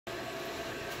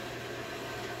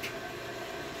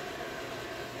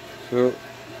So,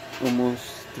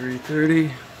 almost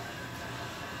 3:30.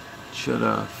 Shut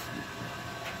off.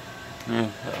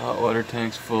 Yeah, the hot water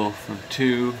tank's full from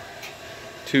two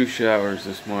showers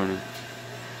this morning.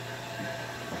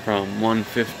 From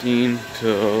 1:15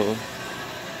 till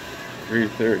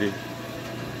 3:30.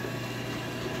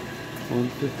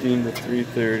 1:15 to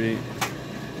 3:30.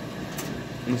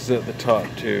 This is at the top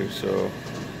too, so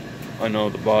I know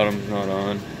the bottom's not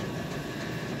on.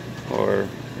 Or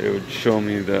it would show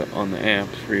me that on the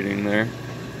amps reading there.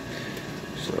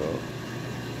 So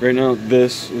right now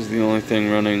this is the only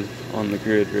thing running on the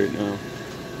grid right now.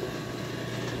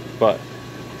 But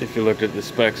if you look at the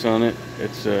specs on it,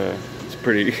 it's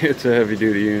pretty it's a heavy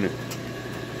duty unit.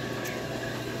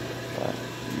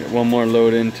 Got one more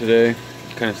load in today.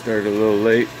 Kind of started a little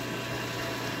late.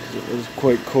 It was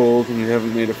quite cold and we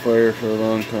haven't made a fire for a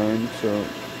long time, so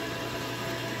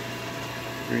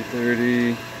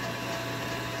 3:30.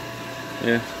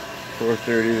 Yeah,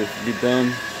 4:30 this will be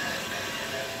done.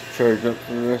 Charged up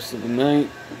for the rest of the night.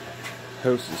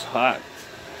 House is hot.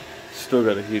 Still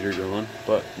got a heater going,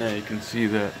 but now you can see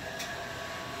that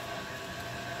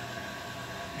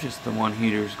just the one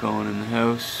heater's going in the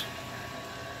house.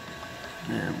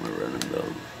 And we're running the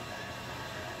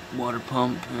water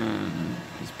pump, and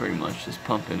it's pretty much just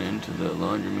pumping into the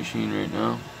laundry machine right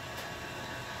now.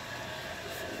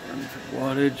 Running for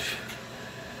wattage.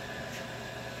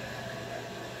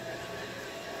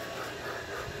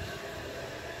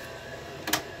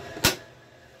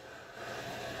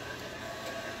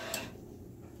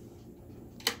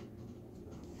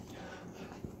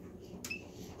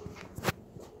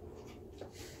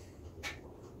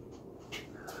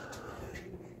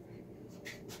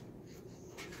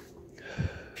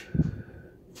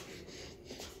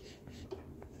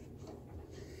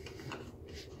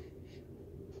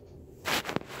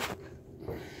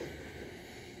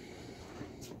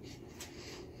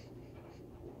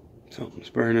 Something's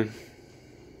burning.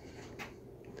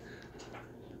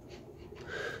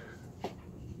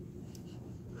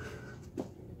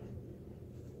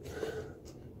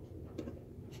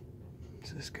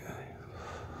 It's this guy.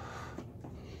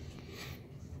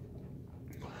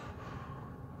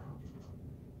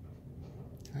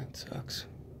 That sucks.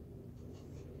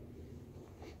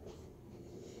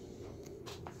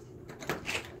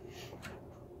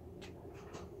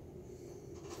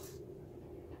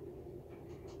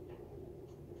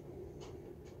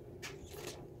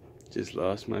 Just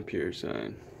lost my pure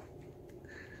sign.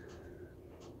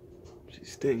 She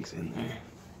stinks in there.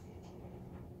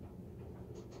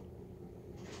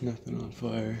 Nothing on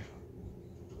fire.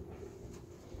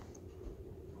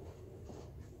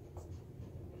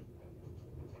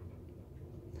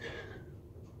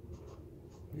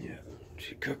 Yeah,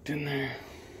 she cooked in there.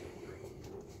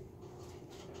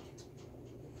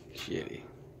 Shitty.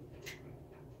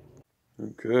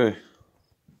 Okay.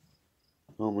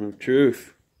 Moment of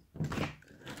truth.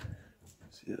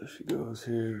 See how she goes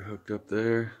here, hooked up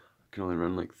there. I can only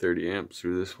run like 30 amps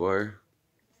through this wire.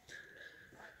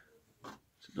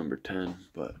 It's number 10,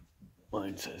 but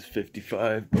mine says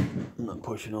 55, but I'm not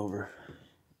pushing over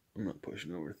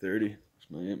 30.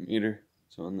 It's my amp meter,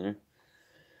 it's on there.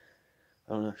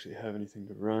 I don't actually have anything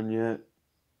to run yet.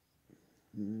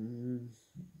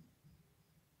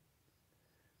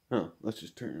 Oh, let's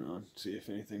just turn it on, see if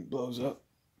anything blows up.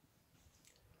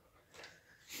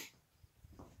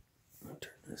 I'll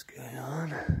turn this guy on.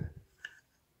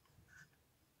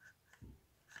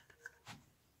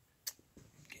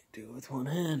 Can't do it with one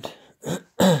hand. There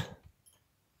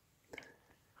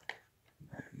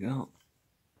we go.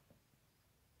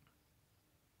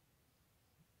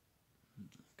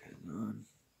 Getting on.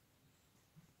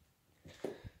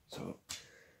 So,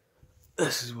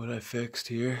 this is what I fixed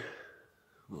here.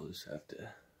 We'll just have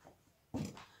to...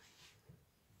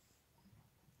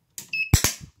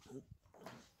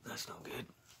 That's no good.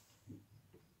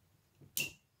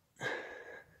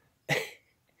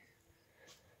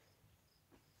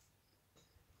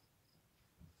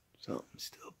 Something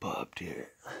still popped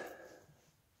here.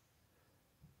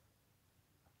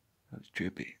 That was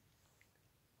trippy.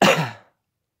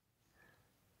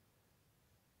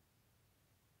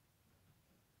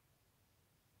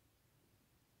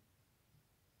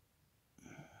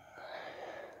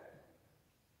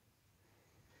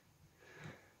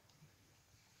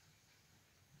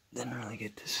 Didn't really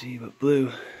get to see what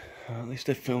blew. At least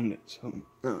I filmed it, so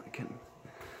now I can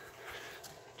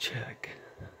check.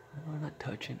 We're not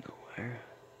touching the wire.